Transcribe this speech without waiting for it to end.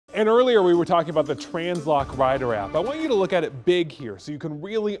And earlier we were talking about the Translock Rider app. I want you to look at it big here so you can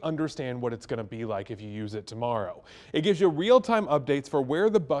really understand what it's going to be like if you use it tomorrow. It gives you real-time updates for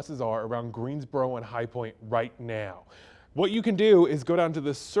where the buses are around Greensboro and High Point right now. What you can do is go down to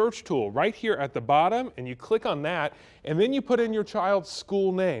the search tool right here at the bottom and you click on that, and then you put in your child's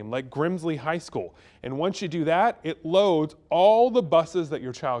school name like Grimsley High School. And once you do that, it loads all the buses that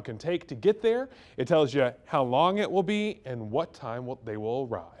your child can take to get there. It tells you how long it will be and what time they will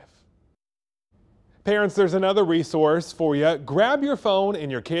arrive. Parents, there's another resource for you. Grab your phone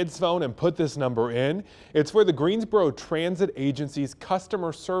and your kid's phone and put this number in. It's for the Greensboro Transit Agency's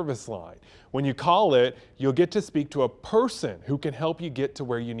customer service line. When you call it, you'll get to speak to a person who can help you get to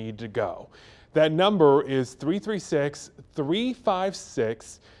where you need to go. That number is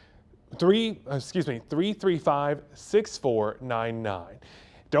 335-6499.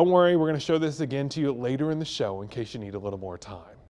 Don't worry, we're going to show this again to you later in the show in case you need a little more time.